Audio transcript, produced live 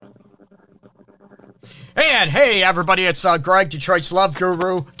And hey, everybody, it's Greg, Detroit's Love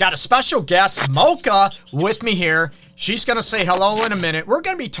Guru. Got a special guest, Mocha, with me here. She's going to say hello in a minute. We're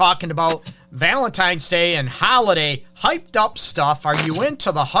going to be talking about Valentine's Day and holiday hyped up stuff. Are you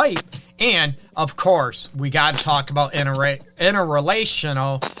into the hype? And, of course, we got to talk about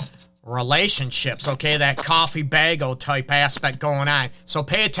interrelational relationships, okay? That coffee bagel type aspect going on. So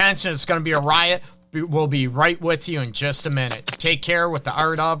pay attention. It's going to be a riot. We'll be right with you in just a minute. Take care with the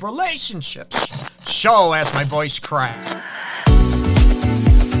Art of Relationships show as my voice cracks.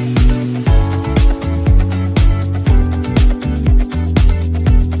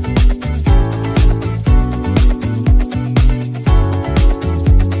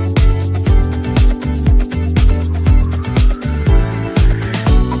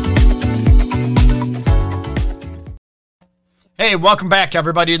 Hey, welcome back,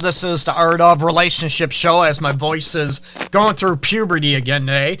 everybody. This is the Art of Relationship show as my voice is going through puberty again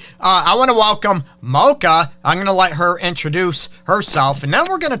today. I want to welcome Mocha. I'm going to let her introduce herself, and then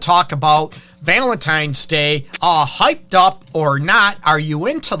we're going to talk about Valentine's Day, hyped up or not. Are you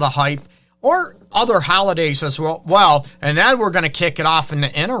into the hype? Or other holidays as well. And then we're going to kick it off in the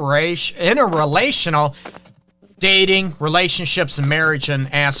interrelational dating, relationships, and marriage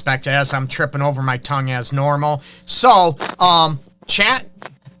and aspect as I'm tripping over my tongue as normal. So,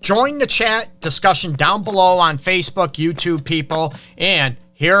 join the chat discussion down below on Facebook, YouTube, people. And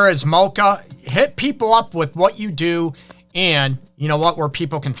here is Mocha. Hit people up with what you do and, you know what, where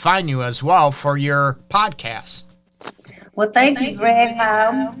people can find you as well for your podcast. Well, thank you, Greg.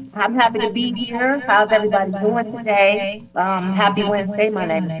 I'm happy to be here. How's everybody doing today? Happy Wednesday. My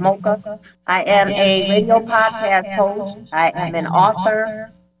name is Mocha. I am a radio podcast host. I am an author.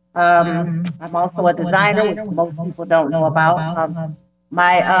 I'm also a designer, which most people don't know about.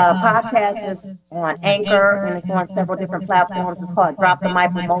 My podcast is on Anchor, and it's on several different platforms. It's called Drop the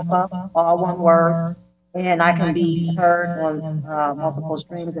Mic with Mocha, all one word. And I can be heard on multiple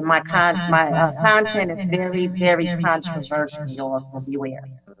streams. And my content is very, very controversial, so beware.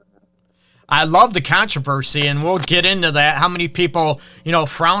 I love the controversy, and we'll get into that. How many people,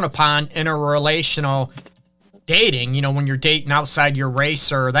 frown upon interrelational dating, when you're dating outside your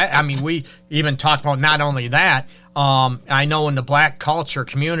race or that. I mean, we even talked about not only that. I know in the black culture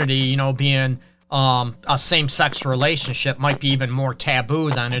community, being a same-sex relationship might be even more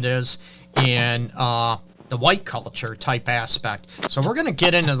taboo than it is in the white culture type aspect. So we're going to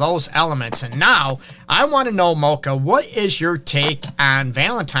get into those elements. And now I want to know, Mocha, what is your take on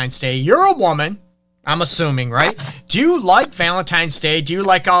Valentine's Day? You're a woman, I'm assuming, right? Do you like Valentine's Day? Do you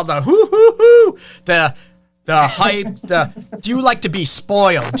like all the hoo-hoo-hoo, the hype? Do you like to be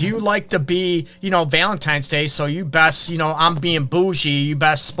spoiled? Do you like to be, Valentine's Day, so you best, I'm being bougie, you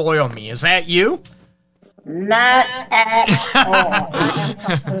best spoil me. Is that you? Not at all. I'm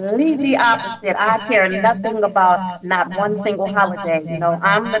completely opposite. I care nothing about not one single holiday.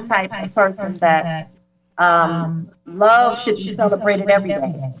 I'm the type of person that love should be celebrated every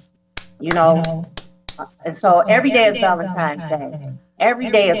day. And so every day is Valentine's Day. Every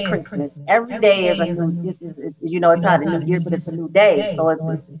day is Christmas. Every day is a new. It's not a new year, but it's a new day. So it's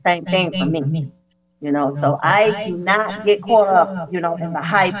the same thing for me. So I do not get caught up, in the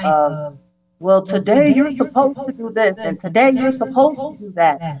hype of, well, today you're supposed to do this, and today you're supposed to do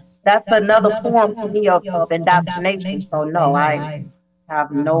that. That's another form to me of indoctrination. So no, I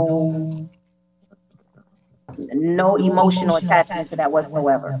have no emotional attachment to that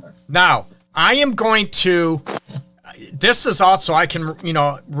whatsoever. Now, I am going to, this is also, I can,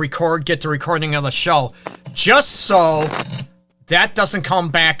 get the recording of the show, just so that doesn't come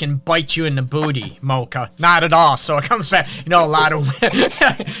back and bite you in the booty, Mocha. Not at all. So it comes back, a lot of,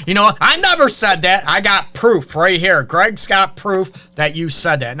 I never said that. I got proof right here. Greg's got proof that you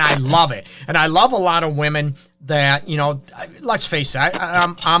said that, and I love it. And I love a lot of women that, let's face it,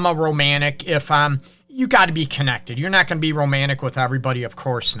 I'm a romantic. You got to be connected. You're not going to be romantic with everybody, of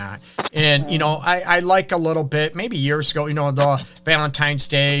course not. And, I like a little bit, maybe years ago, the Valentine's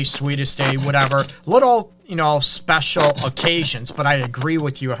Day, Sweetest Day, whatever, little, special occasions. But I agree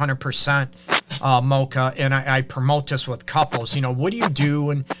with you 100%, Mocha, and I promote this with couples. What do you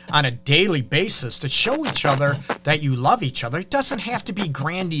do on a daily basis to show each other that you love each other? It doesn't have to be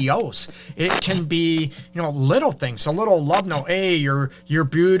grandiose. It can be, little things, a little love note. Hey, you're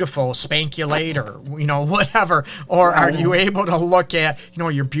beautiful, spank you later, whatever. Or are you able to look at,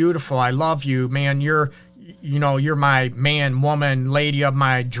 you're beautiful, I love you, man, you're my man, woman, lady of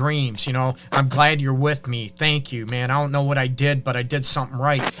my dreams. I'm glad you're with me. Thank you, man. I don't know what I did, but I did something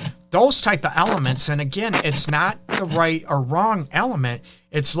right. Those type of elements. And again, it's not the right or wrong element.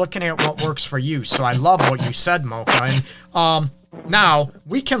 It's looking at what works for you. So I love what you said, Mocha. And Now,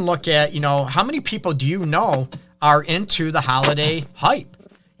 we can look at, how many people do you know are into the holiday hype?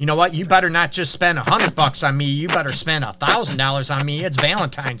 You know what? You better not just spend $100 on me. You better spend $1,000 on me. It's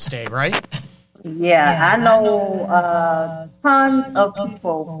Valentine's Day, right? Yeah, I know tons of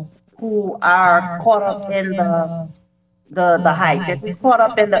people who are caught up in the hype. They're just caught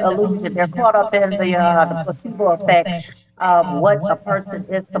up in the illusion. They're caught up in the placebo effect of what a person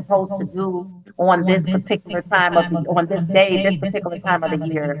is supposed to do on this particular time of on this day, this particular time of the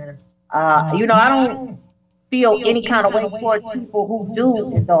year. I don't feel any kind of way towards people who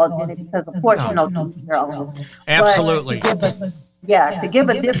do indulge in it because, of course, No. to each their own. Absolutely. To give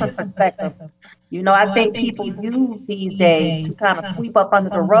a different perspective, I think people use these days to kind of sweep up under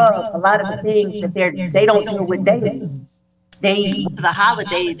the rug a lot of the things that they don't deal with daily. The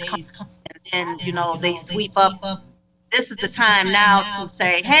holidays come and then, they sweep up. This is the time now to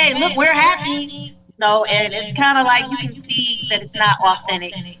say, hey, look, we're happy, and it's kind of like you can see that it's not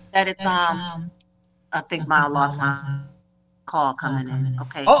authentic, that it's, I think I lost my call coming in.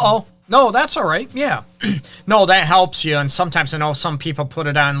 Okay. Uh-oh. No, that's all right. Yeah. No, that helps you. And sometimes I know some people put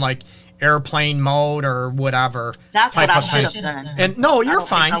it on like airplane mode or whatever. That's type what I of should thing. have done. And no, you're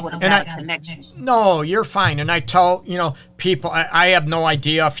fine. No, you're fine. And I tell, people, I have no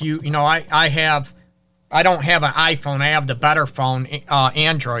idea if I don't have an iPhone. I have the better phone,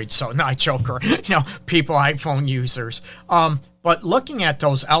 Android. So no, I joke around, people, iPhone users. But looking at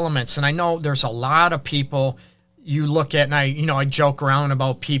those elements, and I know there's a lot of people you look at, and I joke around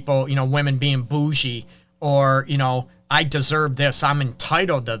about people, women being bougie or, I deserve this. I'm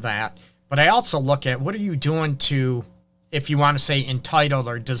entitled to that. But I also look at what are you doing to, if you want to say entitled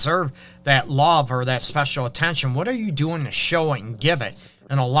or deserve that love or that special attention, what are you doing to show it and give it?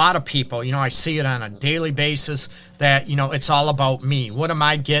 And a lot of people, I see it on a daily basis that, it's all about me. What am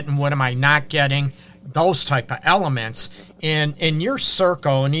I getting? What am I not getting? Those type of elements. And in your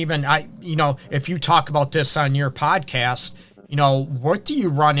circle, and even if you talk about this on your podcast, what do you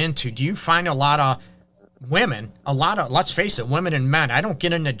run into? Do you find a lot of women, let's face it, women and men? I don't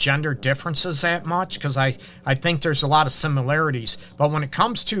get into gender differences that much because I think there's a lot of similarities. But when it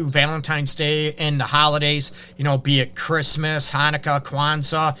comes to Valentine's Day and the holidays, be it Christmas, Hanukkah,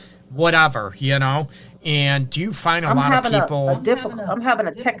 Kwanzaa, whatever, and do you find a lot of people? I'm having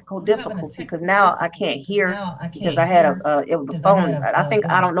a technical difficulty because now I can't hear because I had it was the phone.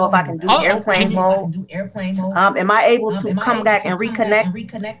 I don't know if I can do airplane mode. Am I able to come back and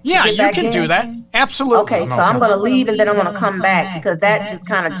reconnect? Yeah, you can do that. Absolutely. Okay, so I'm going to leave and then I'm going to come back because that just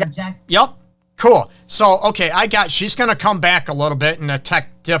kind of. Yep. Cool. So, okay, she's going to come back a little bit in a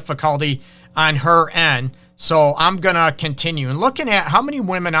tech difficulty on her end. So I'm going to continue and looking at how many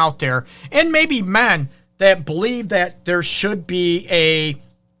women out there and maybe men that believe that there should be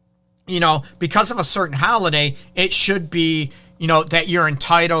because of a certain holiday, it should be, that you're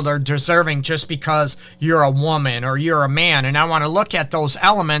entitled or deserving just because you're a woman or you're a man. And I want to look at those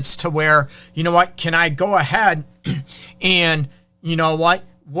elements to where, can I go ahead and,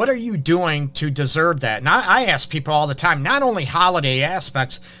 what are you doing to deserve that? And I ask people all the time, not only holiday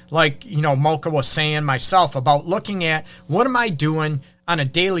aspects, like, Mocha was saying myself, about looking at what am I doing on a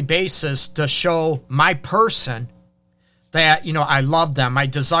daily basis to show my person that, I love them, I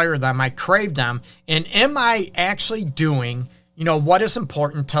desire them, I crave them. And am I actually doing, what is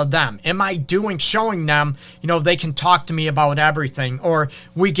important to them? Am I showing them, they can talk to me about everything, or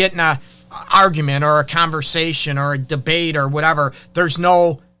we get in a argument or a conversation or a debate or whatever, there's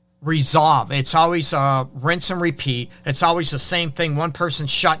no resolve. It's always rinse and repeat. It's always the same thing. One person's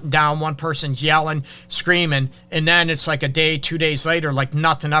shutting down, one person's yelling, screaming, and then it's like a day, 2 days later, like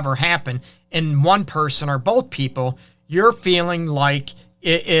nothing ever happened. And one person or both people, you're feeling like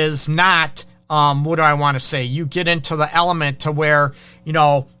it is not, what do I want to say? You get into the element to where,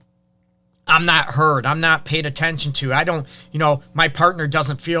 I'm not heard. I'm not paid attention to. I don't, my partner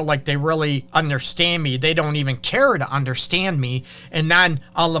doesn't feel like they really understand me. They don't even care to understand me. And then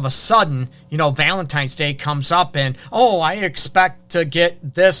all of a sudden, Valentine's Day comes up and, I expect to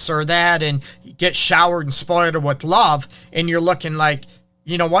get this or that and get showered and spoiled with love. And you're looking like,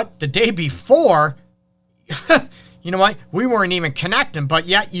 the day before, we weren't even connecting, but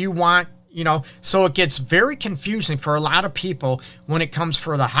yet you want, so it gets very confusing for a lot of people when it comes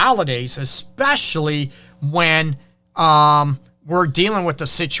for the holidays, especially when we're dealing with the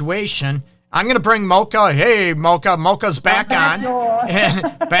situation. I'm going to bring Mocha. Hey, Mocha's back on.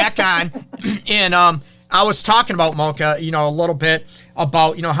 Back on. And I was talking about Mocha, a little bit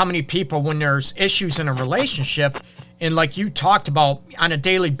about, how many people when there's issues in a relationship, and like you talked about on a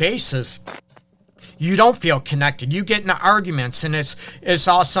daily basis, you don't feel connected. You get into arguments, and it's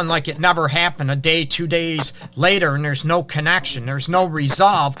all of a sudden like it never happened. A day, 2 days later, and there's no connection. There's no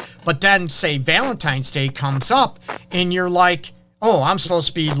resolve. But then, say, Valentine's Day comes up, and you're like, oh, I'm supposed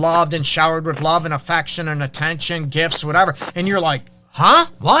to be loved and showered with love and affection and attention, gifts, whatever. And you're like, huh?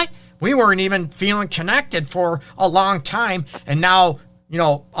 What? We weren't even feeling connected for a long time. And now,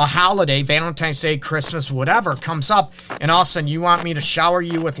 a holiday, Valentine's Day, Christmas, whatever, comes up. And all of a sudden you want me to shower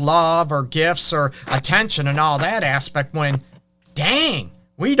you with love or gifts or attention and all that aspect when, dang,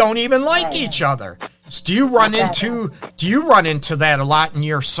 we don't even like each other. So do you run into that a lot in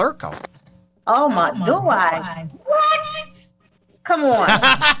your circle? Oh, my, do I? What? Come on.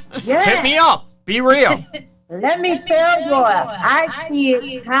 Yeah. Hit me up. Be real. Let me tell you, I see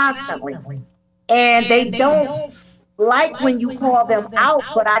it constantly. And they don't like when you call them out,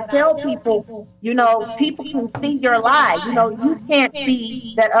 but I tell people, people can see your lie. You can't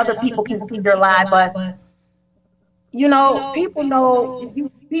see that other people can see your lie, but, people know,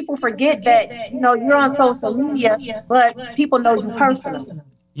 people forget that, you're on social media, but people know you personally.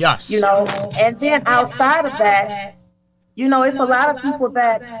 Yes. And then outside of that, it's a lot of people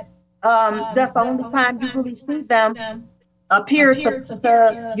that that's the only time you really see them appear to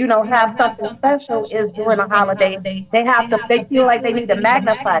have something special is during a holiday. They feel like they need to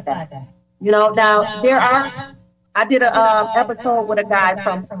magnify that. Now I did a episode with a guy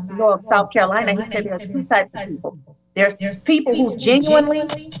from South Carolina. He said there's two types of people. There's people who's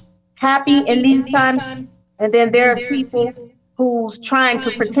genuinely happy in these times, and then there's people who's trying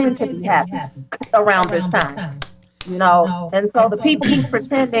to pretend to be happy around this time. And so the people who's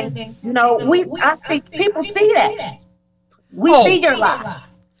pretending, I think people see that. We see your lie.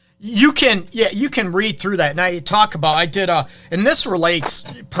 You can read through that. Now you talk about, and this relates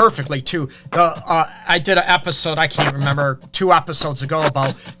perfectly to I did an episode, I can't remember, 2 episodes ago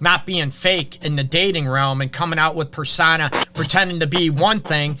about not being fake in the dating realm and coming out with persona, pretending to be one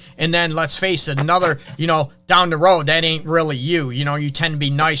thing, and then let's face it, another, down the road, that ain't really you. You tend to be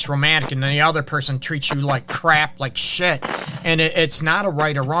nice, romantic, and then the other person treats you like crap, like shit. And it's not a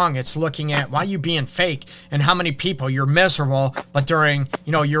right or wrong. It's looking at why you being fake and how many people you're miserable, but during,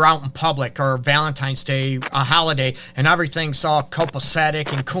 you're out in public or Valentine's Day, a holiday, and everything's all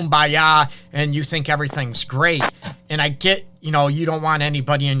copacetic and kumbaya, and you think everything's great. And I get, you don't want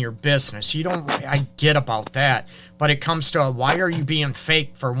anybody in your business. I get about that. But it comes to why are you being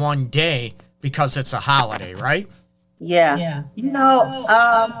fake for one day? Because it's a holiday, right? Yeah.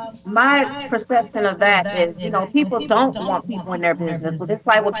 My perception of that is, people don't want people in their business. Well, it's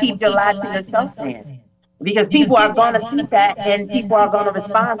like, keep your lie to yourself then. Because people are going to see that and people are going to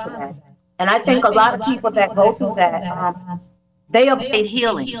respond to that. And I think a lot of people that go through that, they avoid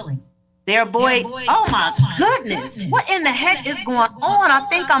healing. They avoid, oh my goodness, what in the heck is going on? I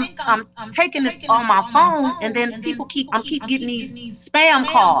think I'm taking this on my phone, and then I'm keep getting these spam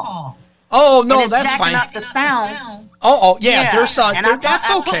calls. Oh no, that's fine. Up the sound. Yeah. There's that's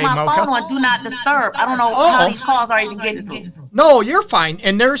I okay, put my Mocha. phone on do not disturb. I don't know how these calls are even getting through. No, you're fine.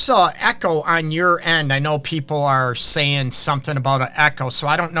 And there's a echo on your end. I know people are saying something about an echo, so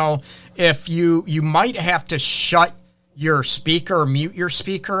I don't know if you might have to shut your speaker or mute your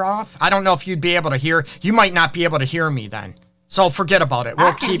speaker off. I don't know if you'd be able to hear. You might not be able to hear me then. So forget about it.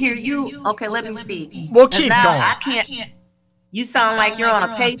 I can hear you. Okay, let me see. We'll keep going. I can't. You sound like you're on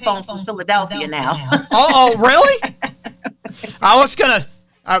a payphone from Philadelphia now. Oh, really? I was going to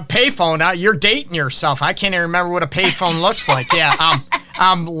payphone. You're dating yourself. I can't even remember what a payphone looks like. Yeah,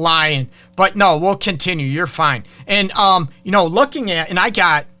 I'm lying. But no, we'll continue. You're fine. And, looking at,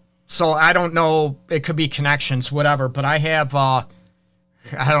 and so I don't know, it could be connections, whatever, but I have, I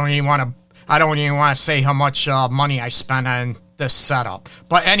don't even want to say how much money I spent on this setup.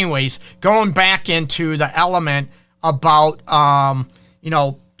 But anyways, going back into the element about the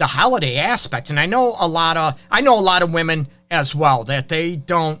holiday aspect, and I know a lot of women as well that they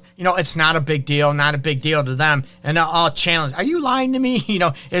don't, it's not a big deal to them, and I'll challenge, are you lying to me?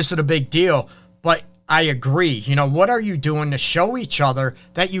 Is it a big deal? But I agree. What are you doing to show each other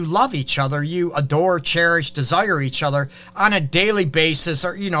that you love each other, you adore, cherish, desire each other on a daily basis?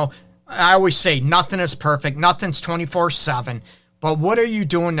 Or I always say nothing is perfect, nothing's 24/7, but what are you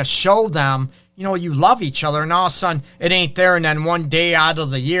doing to show them you love each other, and all of a sudden it ain't there, and then one day out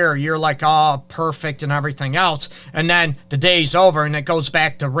of the year you're like, oh, perfect and everything else, and then the day's over and it goes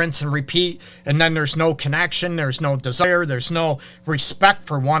back to rinse and repeat, and then there's no connection, there's no desire, there's no respect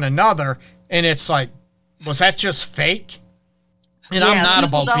for one another, and it's like, was that just fake? And I'm not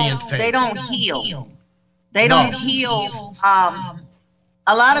about being fake. They don't heal. Don't heal.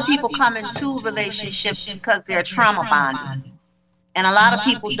 A lot of people come into relationships because they're trauma bonded. And a lot of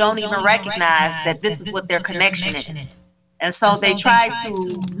people don't even recognize that this is what their connection is. And so they try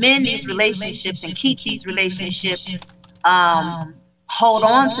to mend these relationships and keep these relationships, hold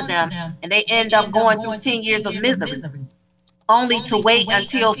on to them, and they end up going through 10 years of misery, only to wait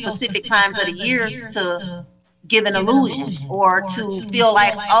until specific times of the year to give an illusion or to feel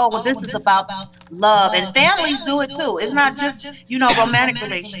like, oh, well, this is about love. And families do it too. It's not just, romantic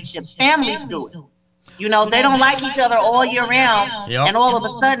relationships. Families do it. They don't like each other all year round. Yep. And all of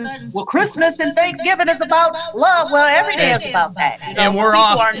a sudden, well, Christmas and Thanksgiving is about love. Well, every day is about that. And we're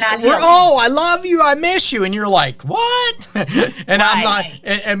I love you, I miss you. And you're like, what? And I'm not,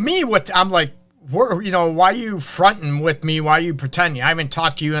 I'm like, why are you fronting with me? Why are you pretending? I haven't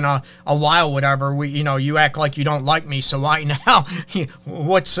talked to you in a while, whatever. You act like you don't like me. So why now?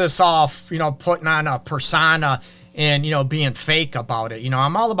 What's this off, putting on a persona and, being fake about it?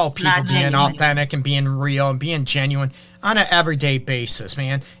 I'm all about people being authentic and being real and being genuine on an everyday basis,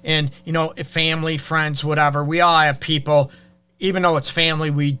 man. And, family, friends, whatever, we all have people, even though it's family,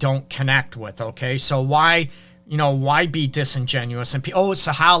 we don't connect with, okay? So why be disingenuous? And it's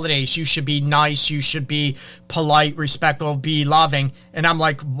the holidays. You should be nice. You should be polite, respectful, be loving. And I'm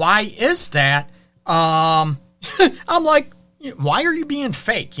like, why is that? I'm like, why are you being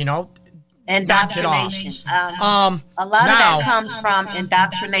fake? Indoctrination. A lot of that comes from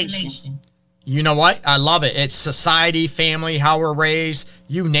indoctrination. You know what? I love it. It's society, family, how we're raised,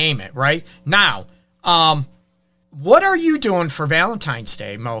 you name it, right? Now, what are you doing for Valentine's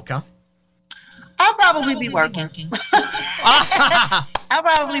Day, Mocha? I'll probably be working. I'll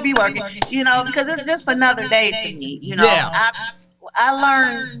probably be working, because it's just another day to me. Yeah. I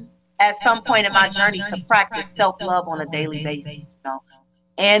learned at some point in my journey to practice self-love on a daily basis,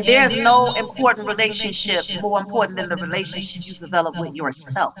 And there's no important relationship more important than the relationship you develop with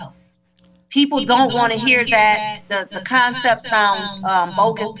yourself. People don't want to hear that. The concept sounds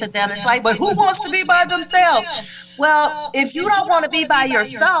bogus to them. It's like, but who wants to be by themselves? Well, if you don't want to be by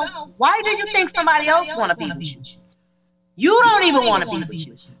yourself, why do you think somebody else want to be with you? You don't even want to be with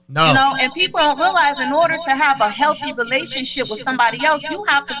you. No. And people don't realize in order to have a healthy relationship with somebody else, you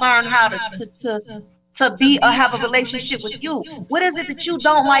have to learn how to be or have a relationship with you. What is it that you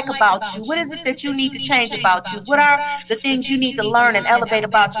don't like about you? What is it that you need to change about you? What are the things you need to learn and elevate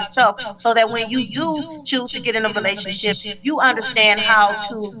about yourself so that when you do choose to get in a relationship, you understand how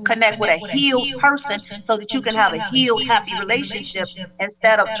to connect with a healed person so that you can have a healed, happy relationship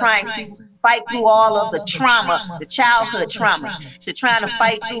instead of trying to fight through all of the trauma, the childhood trauma, to trying to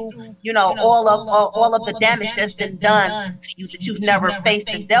fight through, all of the damage that's been done to you that you've never faced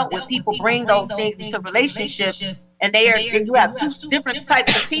and dealt with. People bring those things into relationships, and you have two different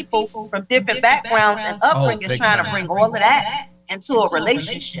types of people from different backgrounds and upbringings trying to bring all of that into a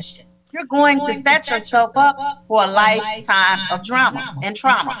relationship. You're going to set yourself up for a lifetime of drama and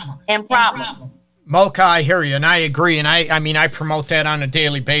trauma and problems. Mocha, I hear you, and I agree, and I promote that on a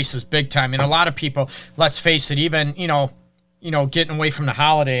daily basis, big time. And a lot of people, let's face it, even getting away from the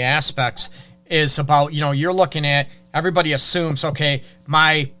holiday aspects is about you're looking at, everybody assumes, okay,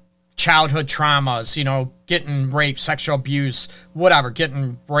 my childhood traumas, getting raped, sexual abuse, whatever,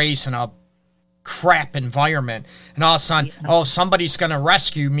 getting raised in a crap environment, and all of a sudden, somebody's going to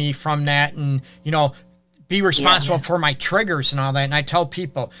rescue me from that, and be responsible for my triggers and all that. And I tell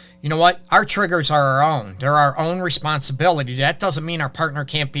people, you know what? Our triggers are our own. They're our own responsibility. That doesn't mean our partner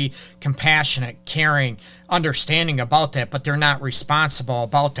can't be compassionate, caring, understanding about that, but they're not responsible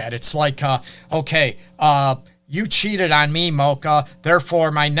about that. It's like, you cheated on me, Mocha.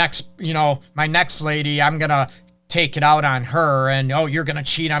 Therefore, my next lady, I'm going to take it out on her. And, you're going to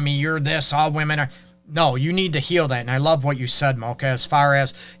cheat on me. You're this. All women are. No, you need to heal that. And I love what you said, Mocha, as far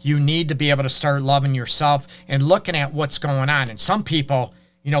as you need to be able to start loving yourself and looking at what's going on. And some people,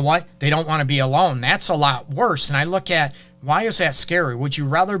 you know what? They don't want to be alone. That's a lot worse. And I look at, why is that scary? Would you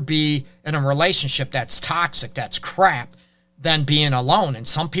rather be in a relationship that's toxic, that's crap, than being alone? And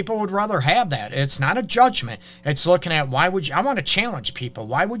some people would rather have that. It's not a judgment. It's looking at, I want to challenge people.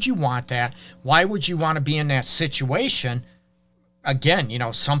 Why would you want that? Why would you want to be in that situation? Again,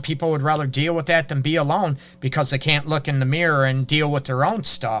 some people would rather deal with that than be alone because they can't look in the mirror and deal with their own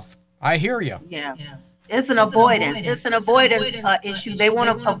stuff. I hear you. Yeah. It's an avoidance. It's an avoidance issue. They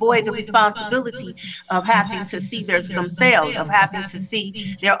want to avoid the responsibility of having to see themselves, of having to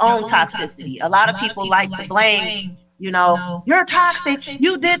see their own toxicity. A lot of people like to blame, you're toxic.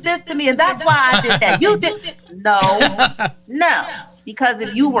 You did this to me, and that's why I did that. You did. No. Because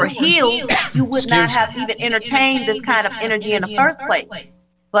if you were healed, you would not have even entertained this kind of energy in the first place.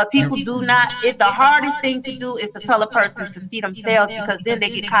 But people do not. The hardest thing to do is to tell a person to see themselves, because then they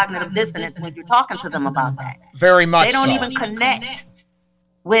get cognitive dissonance when you're talking to them about that. Very much. They don't even connect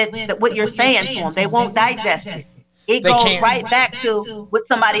with what you're saying to them. They won't digest it. It They goes can't- right back to what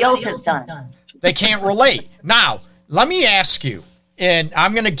somebody else has done. They can't relate. Now, let me ask you, and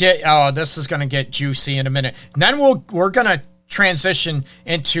I'm going to get, this is going to get juicy in a minute. And then we're going to transition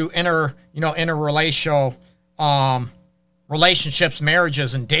into interracial relationships,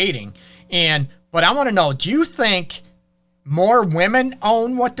 marriages, and dating. But I want to know, do you think more women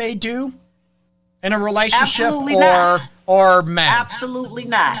own what they do in a relationship Absolutely not. or men? Absolutely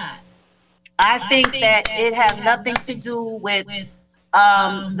not. I think that it has nothing to do with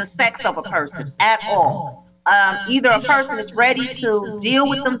the sex of a person at all. Either a person is ready to deal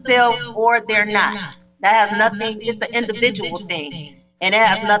with themselves or they're not. That has nothing, it's an individual thing. And it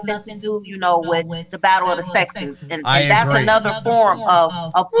has nothing to do, with the battle of the sexes. And that's agree. another form of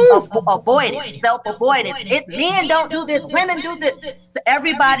avoidance, self-avoidance. Men don't do this, women do this. So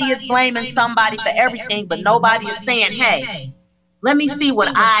everybody is blaming somebody for everything, but nobody is saying, hey, let me see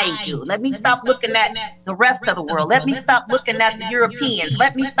what I do. Let me stop looking at the rest of the world. Let me stop looking at the Europeans.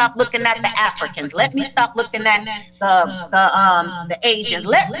 Let me stop looking at the Africans. Let me stop looking at the Asians.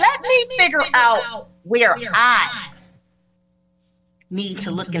 Let me figure out where I need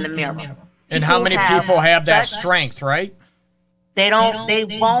to look in the mirror. And how many people have that strength, right? They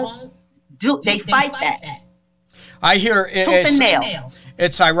won't they fight that. I hear Tooth and nail.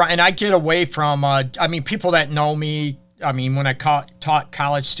 It's ironic, and I get away from, people that know me, when I taught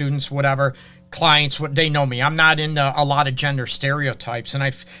college students, whatever, clients, they know me. I'm not into a lot of gender stereotypes, and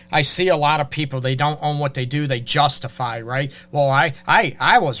I see a lot of people, they don't own what they do, they justify, right? Well, I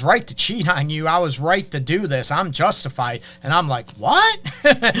was right to cheat on you, I was right to do this, I'm justified. And I'm like, what?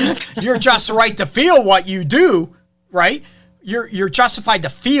 You're just right to feel what you do, right? You're justified to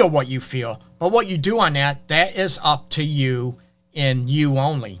feel what you feel, but what you do on that is up to you and you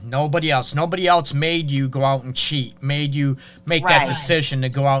only. Nobody else. Nobody else made you go out and cheat, made you make that decision to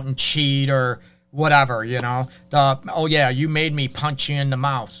go out and cheat or whatever, you made me punch you in the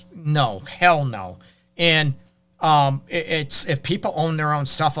mouth. No, hell no. And it's, if people own their own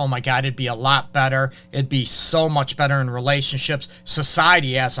stuff, oh my God, it'd be a lot better. It'd be so much better in relationships,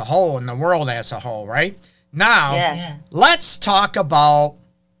 society as a whole, and the world as a whole, right? Now, let's talk about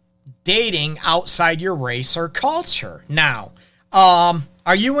dating outside your race or culture. Now,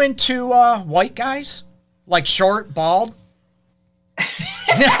 are you into white guys? Like short, bald? I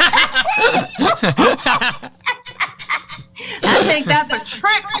think that's a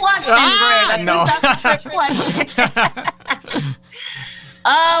trick question, Greg. No. That's a trick question.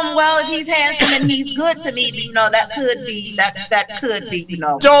 Well, if he's handsome and he's good to me, that could be,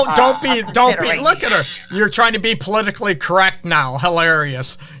 Don't be. Look at her. You're trying to be politically correct now.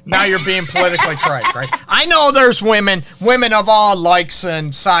 Hilarious. Now you're being politically correct, right? I know there's women of all likes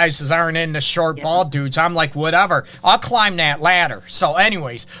and sizes aren't into short, bald dudes. I'm like, whatever. I'll climb that ladder. So,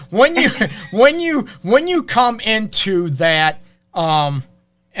 anyways, when you come into that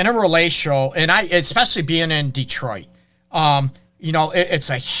interracial, and especially being in Detroit, it's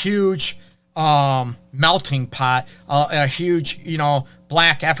a huge melting pot, a huge,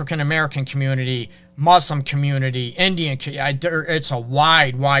 Black African-American community, Muslim community, Indian, it's a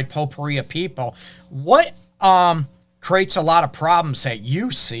wide potpourri of people. What creates a lot of problems that you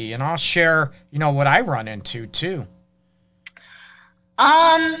see? And I'll share, what I run into too.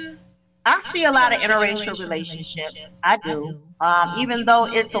 I see a lot of interracial relationships. I do. Even though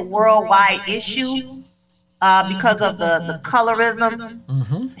it's a worldwide issue, because of the colorism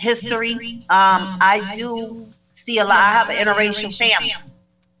history, I do see a lot. I have an interracial family,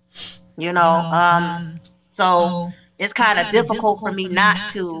 so it's kind of difficult for me not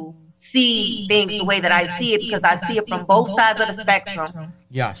to see things the way that I see it, because I see it from both sides of the spectrum.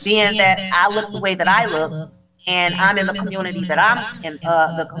 Yes. Being that I look the way that I look, and I'm in the community that I'm in,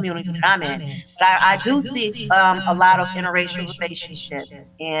 But I do see a lot of interracial relationships,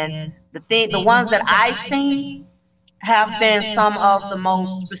 and the ones that I've seen have been some of the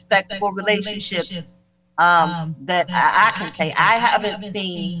most respectable relationships that I can say. I haven't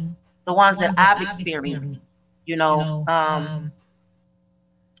seen the ones that I've experienced,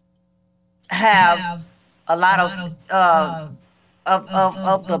 have a lot of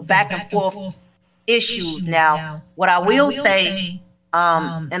the back and forth issues. Now, what I will say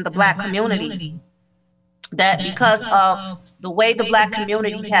in the Black community, that because of the way the Black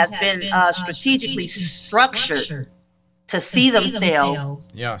community has been strategically structured to see themselves,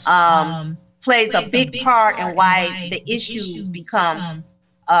 plays a big part in why the issues become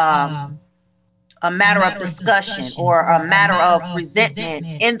a matter of discussion or a matter of resentment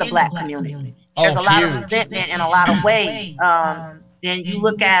in the Black community. There's a lot of resentment in a lot of ways. Then you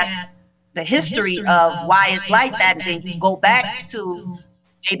look at the history of why it's like that, and then you go back to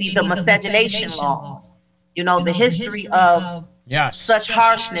maybe the miscegenation laws, the history of such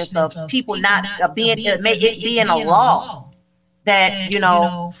harshness of people not it being a law that,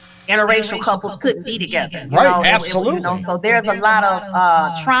 interracial couples couldn't be together. Right, absolutely. So there's a lot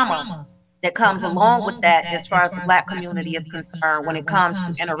of trauma that comes along with that as far as the Black community is concerned when it comes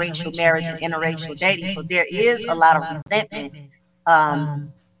to interracial marriage and interracial dating. So there is a lot of resentment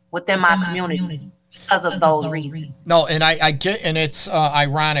within my community because of those reasons. No, and I get, and it's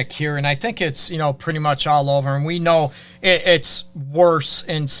ironic here, and I think it's, pretty much all over, and we know it's worse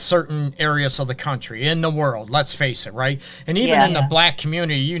in certain areas of the country, in the world, let's face it, right? And even in the Black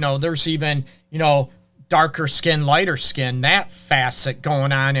community, there's even, darker skin, lighter skin, that facet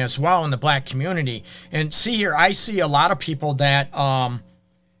going on as well in the Black community. And see here, I see a lot of people that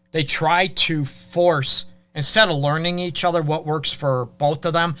they try to force, instead of learning each other what works for both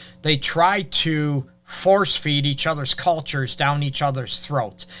of them, they try to force feed each other's cultures down each other's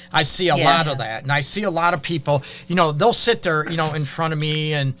throats. I see a lot of that. And I see a lot of people, they'll sit there, in front of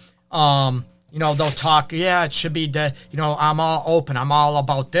me and, they'll talk, it should be, I'm all open. I'm all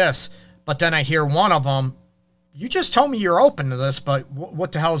about this. But then I hear one of them, you just told me you're open to this, but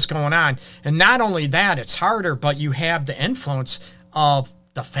what the hell is going on? And not only that, it's harder, but you have the influence of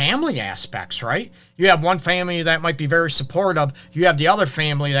the family aspects, right? You have one family that might be very supportive. You have the other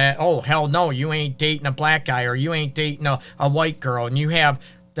family that, oh, hell no, you ain't dating a Black guy or you ain't dating a white girl. And you have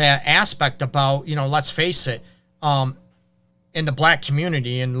that aspect about, let's face it, in the Black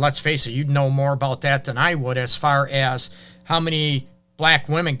community, and let's face it, you'd know more about that than I would as far as how many Black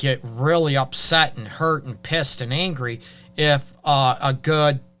women get really upset and hurt and pissed and angry if a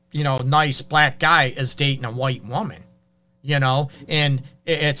good, nice Black guy is dating a white woman. And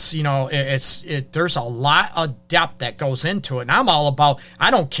it's, there's a lot of depth that goes into it. And I'm all about, I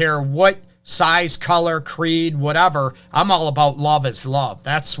don't care what size, color, creed, whatever. I'm all about love is love.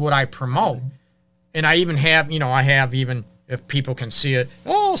 That's what I promote. And I even have, I have even, if people can see it,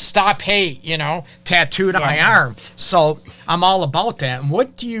 oh, stop hate, tattooed on my arm. So I'm all about that. And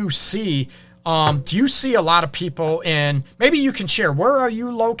what do you see? Do you see a lot of people in, maybe you can share, where are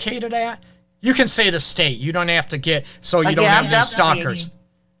you located at? You can say the state. You don't have to get, so you don't have no stalkers.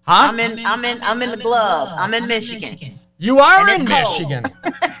 Huh? I'm in the glove. I'm in Michigan. You are in Michigan.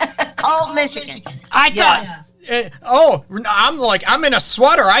 Cold Michigan. I thought, I'm in a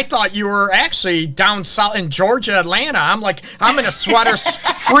sweater. I thought you were actually down south in Georgia, Atlanta. I'm in a sweater,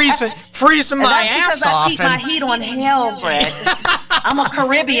 freezing my ass off. I keep my heat on hell, Brad. I'm a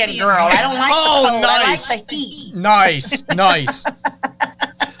Caribbean girl. I don't like the cold. Nice. I like the heat. Nice.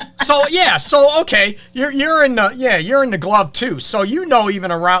 Okay, you're in the glove too. So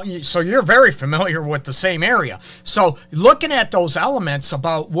even around, so you're very familiar with the same area. So looking at those elements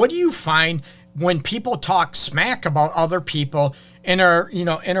about what do you find when people talk smack about other people in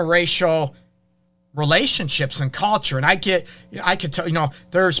interracial relationships and culture, and I could tell,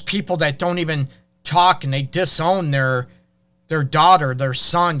 there's people that don't even talk and they disown their daughter, their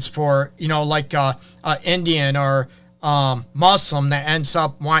sons for, like Indian or Muslim that ends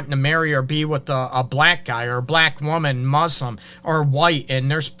up wanting to marry or be with a Black guy or a Black woman, Muslim or white,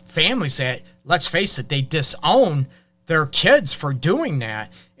 and there's families that, let's face it, they disown their kids for doing that,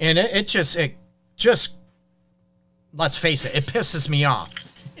 and it just let's face it, it pisses me off.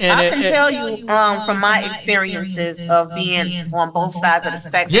 And I can tell you from my experiences of being on both sides of the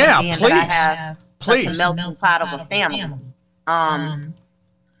spectrum, being that I have such a melting pot of a family.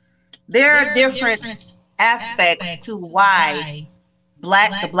 There are different aspects to why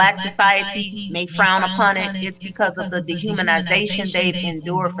the Black society may frown upon it. It's because of the dehumanization they've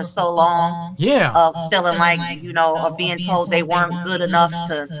endured for so long. Of feeling like, of being told they weren't good enough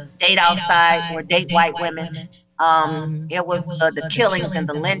to date outside or date white women. It was the killings and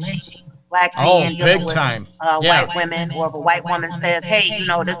the lynching. Black men dealing with white women, or if a white woman says, hey,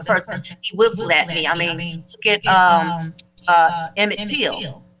 this person, he whistled at me. I mean, look at Emmett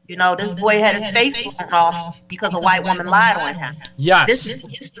Till. This boy had his face blown off because a white woman lied on him. Yes. This is the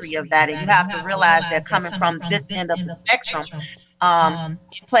history of that, and you have to realize that coming from this end of the spectrum,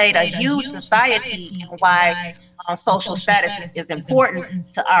 she played a huge society in why social status is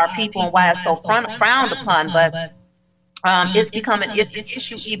important to our people and why it's so frowned upon. But it's becoming an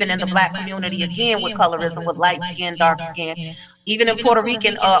issue even in the Black community, again, with colorism, with light skin, dark skin. Even in Puerto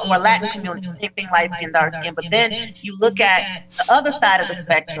Rican or Latin communities, same thing, light skin, dark skin. But then you look at the other side of the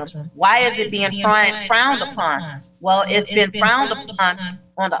spectrum. Why is it being frowned upon? Well, it's been frowned upon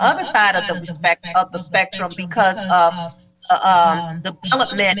on the other side of the spectrum because of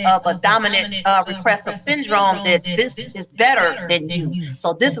development of a dominant repressive syndrome that this is better than you.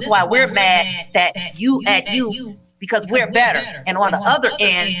 So this is why we're mad that you because we're better. And on the other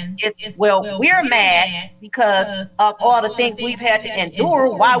end, it's, well, we're mad because of all the things we've had to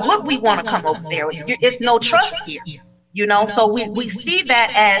endure. Why would we want to come over there? It's no trust here, you know? So we see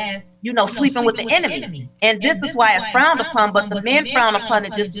that as, you know, sleeping with the enemy. And this is why it's frowned upon, but the men frown upon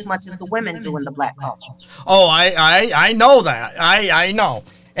it just as much as the women do in the Black culture. Oh, I know that. I know.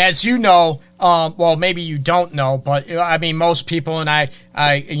 As you know, well, maybe you don't know, but I mean, most people, and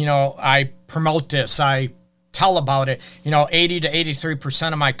I promote this, I tell about it, 80 to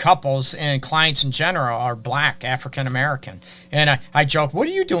 83% of my couples and clients in general are Black, African American. And I joke, what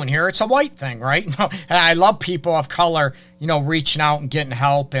are you doing here? It's a white thing, right? And I love people of color, reaching out and getting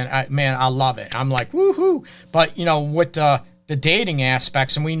help. And I love it. I'm like, woohoo. But, with the dating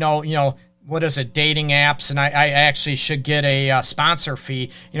aspects, and we know, what is it, dating apps, and I actually should get a sponsor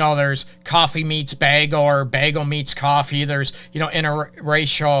fee. There's coffee meets bagel or bagel meets coffee. There's,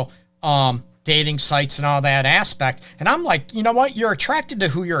 interracial dating sites and all that aspect. And I'm like, you know what? You're attracted to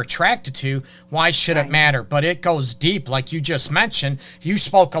who you're attracted to. Why should it matter? But it goes deep. Like you just mentioned, you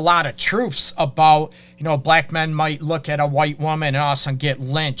spoke a lot of truths about, Black men might look at a white woman and all of a sudden get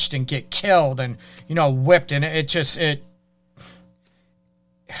lynched and get killed and, whipped. And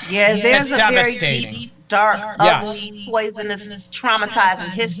yeah, there's it's a devastating. Very deep, dark, ugly, poisonous, traumatizing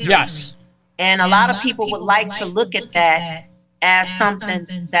history. Yes. And a lot of people would like to look at that as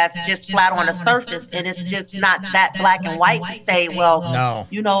something that's just flat on the surface, and it's just not that black and white to say, well, no.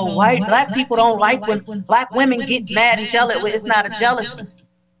 Black people don't like when Black women get mad and jealous. It's not a jealousy.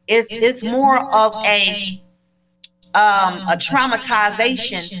 It's more of a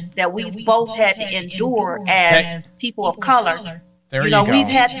traumatization that we've both had to endure as people of color. There you go. We've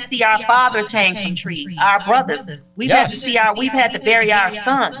had to see our fathers hang from trees, our brothers. We've had to bury our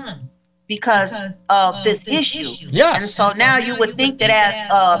sons because of this issue. Yes. And so now you would think that as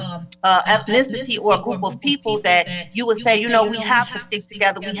ethnicity or a group of people that you would say, we have to stick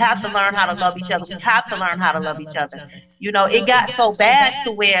together. We have to learn how to love each other. We have to learn how to love each other. It got so bad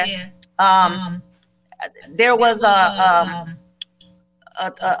to where there was a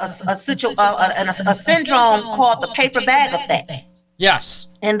syndrome called the paper bag effect. Yes.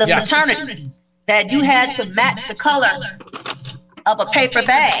 And the fraternities that you had to match the color of a paper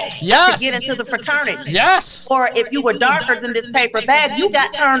bag to get into the fraternity. Yes. Or if you were darker than this paper bag, you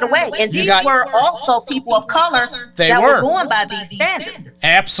got turned away. And these were also people of color that were going by these standards.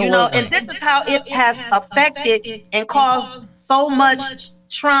 Absolutely. And this is how it has affected and caused so much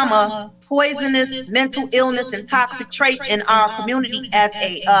trauma, poisonous mental illness, and toxic traits in our community as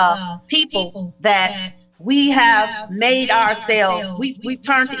a people that we have made ourselves, we've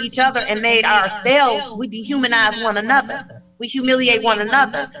turned to each other and made ourselves, we dehumanize one another. We humiliate one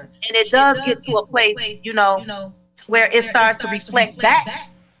another. And it does get to a place, where it starts to reflect back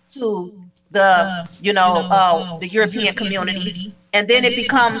to the, the European community. And then it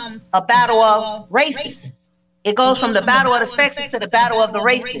becomes a battle of races. It goes from the battle of the sexes to the battle of the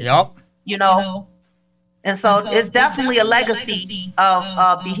races. Yep. And so it's definitely a legacy of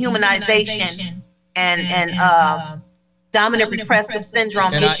dehumanization and dominant repressive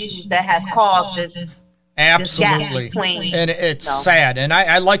syndrome issues that has caused this. Absolutely. This gap between, and it's sad. And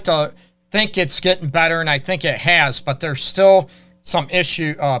I like to think it's getting better, and I think it has, but there's still some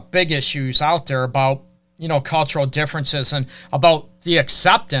big issues out there about, cultural differences and about the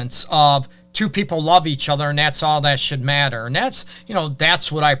acceptance of two people love each other, and that's all that should matter. And that's,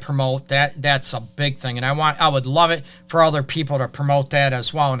 that's what I promote. That's a big thing. And I would love it for other people to promote that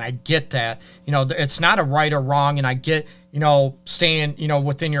as well. And I get that, it's not a right or wrong. And I get, staying,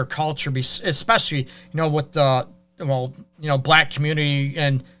 within your culture, especially, with the, Black community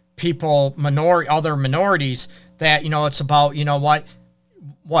and people, other minorities, that, it's about,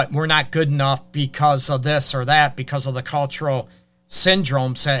 what we're not good enough because of this or that, because of the cultural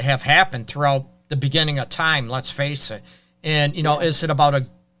syndromes that have happened throughout the beginning of time, let's face it. And, is it about a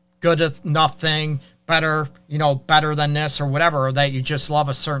good enough thing, better than this or whatever, or that you just love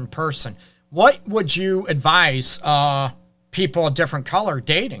a certain person? What would you advise people of different color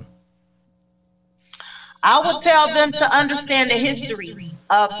dating? I would tell them to understand the history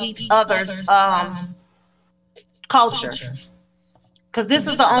of each other's culture, because this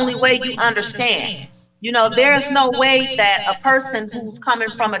is the only way you understand. There's no way that a person who's coming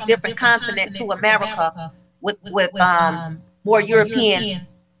from a different continent to America with more European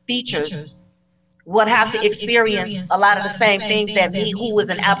features would have to experience a lot of the same things that me, who is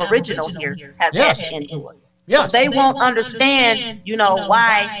an Aboriginal here, has had to endure. Yes. So they won't understand,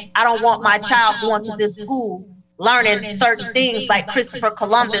 why I don't want my child going to this school learning certain things like Christopher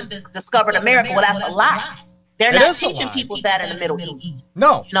Columbus discovered America. Well, that's a lie. They're not teaching people that in the Middle East.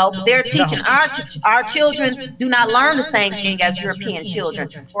 No. But they're teaching our children do not learn the same thing as European children,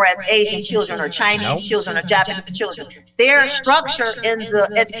 or as Asian children, or Chinese children, or Japanese children. Their structure in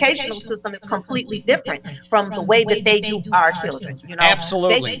the educational system is completely different from the way that they do our children.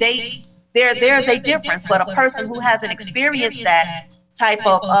 Absolutely. There's a difference, but a person who hasn't experienced that type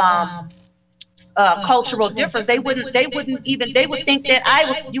of cultural difference, they would think that I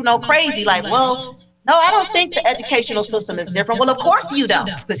was, crazy. Like, well, no, I don't think the educational system is different. Well, of course you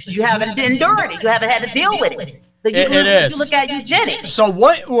don't, because you haven't endured it. You haven't had to deal with it. It is. You look at eugenics. So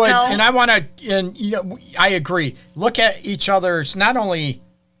what would, and I want to, and I agree, look at each other's, not only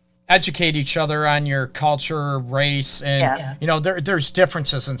educate each other on your culture, race, and, there's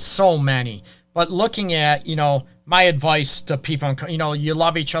differences in so many, but looking at, my advice to people, you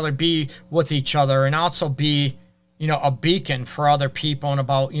love each other, be with each other, and also be, a beacon for other people, and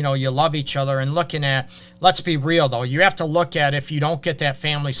about, you love each other, and looking at, let's be real though, you have to look at, if you don't get that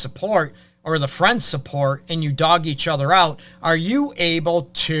family support or the friend support and you dog each other out, are you able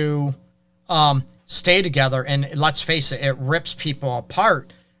to stay together? And let's face it rips people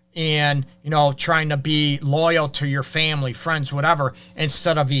apart, and, trying to be loyal to your family, friends, whatever,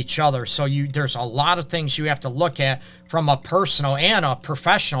 instead of each other. So there's a lot of things you have to look at from a personal and a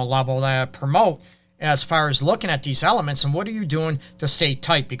professional level that I promote, as far as looking at these elements and what are you doing to stay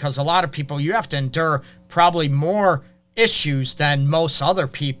tight, because a lot of people, you have to endure probably more issues than most other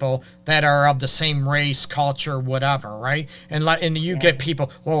people that are of the same race, culture, whatever, right? And you get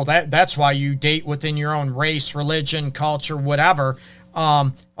people, well, that's why you date within your own race, religion, culture, whatever.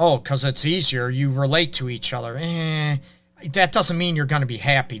 Because it's easier, you relate to each other. That doesn't mean you're going to be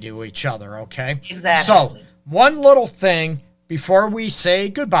happy to each other, okay? Exactly. So one little thing before we say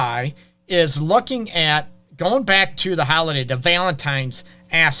goodbye is looking at, going back to the holiday, the Valentine's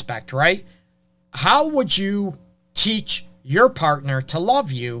aspect, right? How would you teach your partner to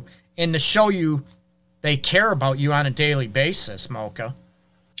love you and to show you they care about you on a daily basis, Mocha?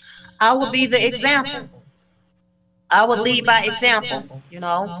 I would be the example. I would lead by example,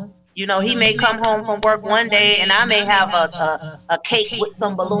 he may come home from work one day and I may have a cake with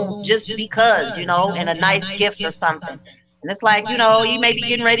some balloons just because, and a nice gift or something. And it's like, he may be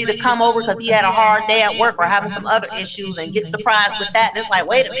getting ready to come over because he had a hard day at work or having some other issues, and get surprised with that. And it's like,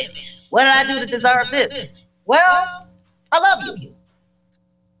 wait a minute, what did I do to deserve this? Well, I love you.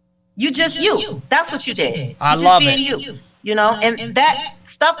 You just you. That's what you did. I love it. You, and that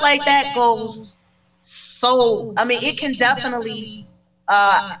stuff like that goes so, it can definitely,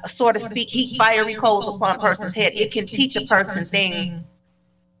 so to speak, heap fiery coals upon a person's head. It can teach a person things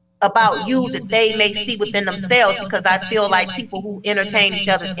about you that they may see within themselves, because I feel like people who entertain each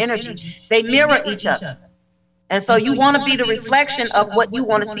other's energy, they mirror each other. And so you want to be the reflection of what you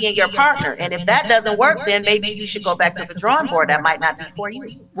want to see in your partner. And if that doesn't work, then maybe you should go back to the drawing board. That might not be for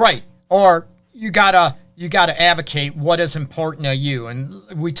you. Right. Or you gotta advocate what is important to you. And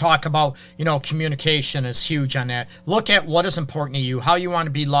we talk about, communication is huge on that. Look at what is important to you, how you want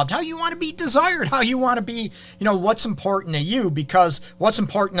to be loved, how you want to be desired, how you want to be, what's important to you, because what's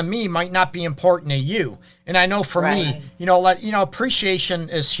important to me might not be important to you. And I know for me, appreciation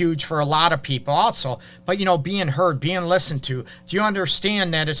is huge for a lot of people also, but, being heard, being listened to. Do you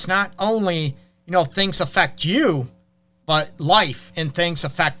understand that it's not only, things affect you, but life and things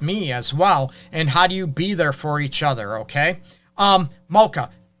affect me as well. And how do you be there for each other, okay? Mocha,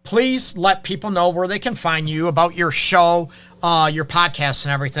 please let people know where they can find you, about your show, your podcast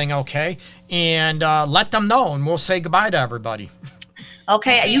and everything, okay? And let them know, and we'll say goodbye to everybody.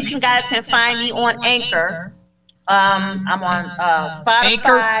 Okay, you guys can find me on Anchor. I'm on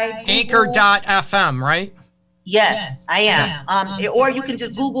Spotify. Anchor.fm, right? Yes, I am. Or you can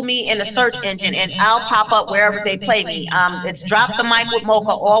just Google me in the search engine, and I'll pop up wherever they play me. It's Drop the Mic with Mocha,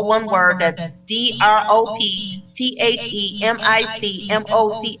 all one word. That's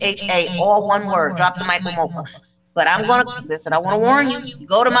DROPTHEMICMOCHA, all one word. Drop the Mic with Mocha. But I want to warn you. You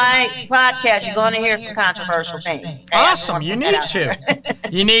go to my podcast, you're going to hear some controversial things. Awesome. You need to.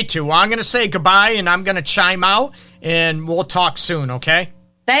 You need to. Well, I'm going to say goodbye, and I'm going to chime out, and we'll talk soon, okay?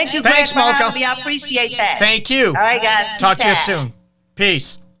 Thank you, Thanks, Greg, for Mocha. having me. I appreciate that. Thank you. All right, guys. Talk to you soon.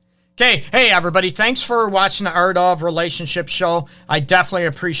 Peace. Okay. Hey, everybody. Thanks for watching the Art of Relationship show. I definitely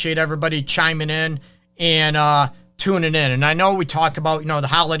appreciate everybody chiming in and tuning in. And I know we talk about, the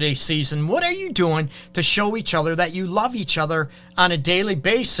holiday season. What are you doing to show each other that you love each other on a daily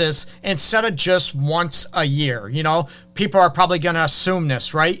basis instead of just once a year? People are probably going to assume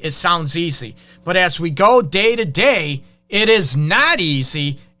this, right? It sounds easy. But as we go day to day, it is not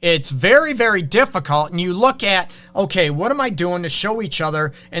easy. It's very, very difficult. And you look at okay, what am I doing to show each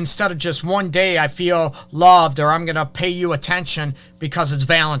other instead of just one day I feel loved or I'm going to pay you attention because it's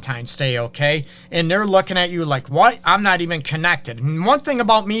Valentine's Day, okay? And they're looking at you like, what? I'm not even connected. And one thing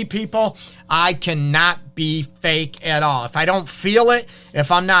about me, people, I cannot be fake at all. If I don't feel it,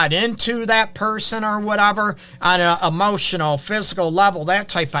 if I'm not into that person or whatever, on an emotional, physical level, that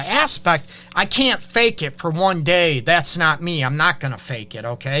type of aspect, I can't fake it for one day. That's not me. I'm not going to fake it,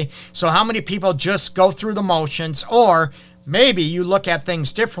 okay? So how many people just go through the motions, or maybe you look at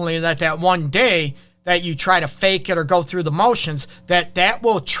things differently, that one day that you try to fake it or go through the motions, that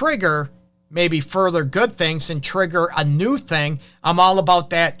will trigger maybe further good things and trigger a new thing. I'm all about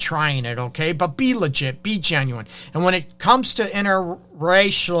that, trying it, okay? But be legit, be genuine. And when it comes to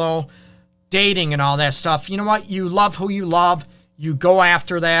interracial dating and all that stuff, you know what? You love who you love. You go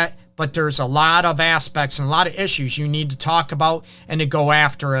after that. But there's a lot of aspects and a lot of issues you need to talk about and to go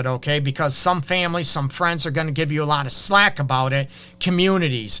after it, okay? Because some families, some friends are going to give you a lot of slack about it.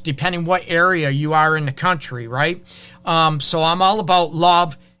 Communities, depending what area you are in the country, right? So I'm all about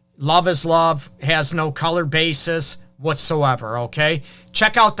love. Love is love, has no color basis whatsoever, okay?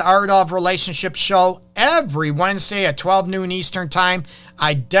 Check out the Art of Relationship show every Wednesday at 12 noon Eastern time.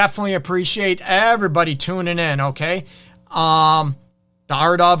 I definitely appreciate everybody tuning in, okay?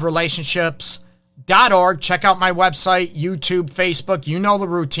 theartofrelationships.org. Check out my website, YouTube, Facebook. You know the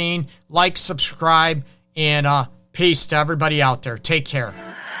routine. Like, subscribe, and peace to everybody out there. Take care.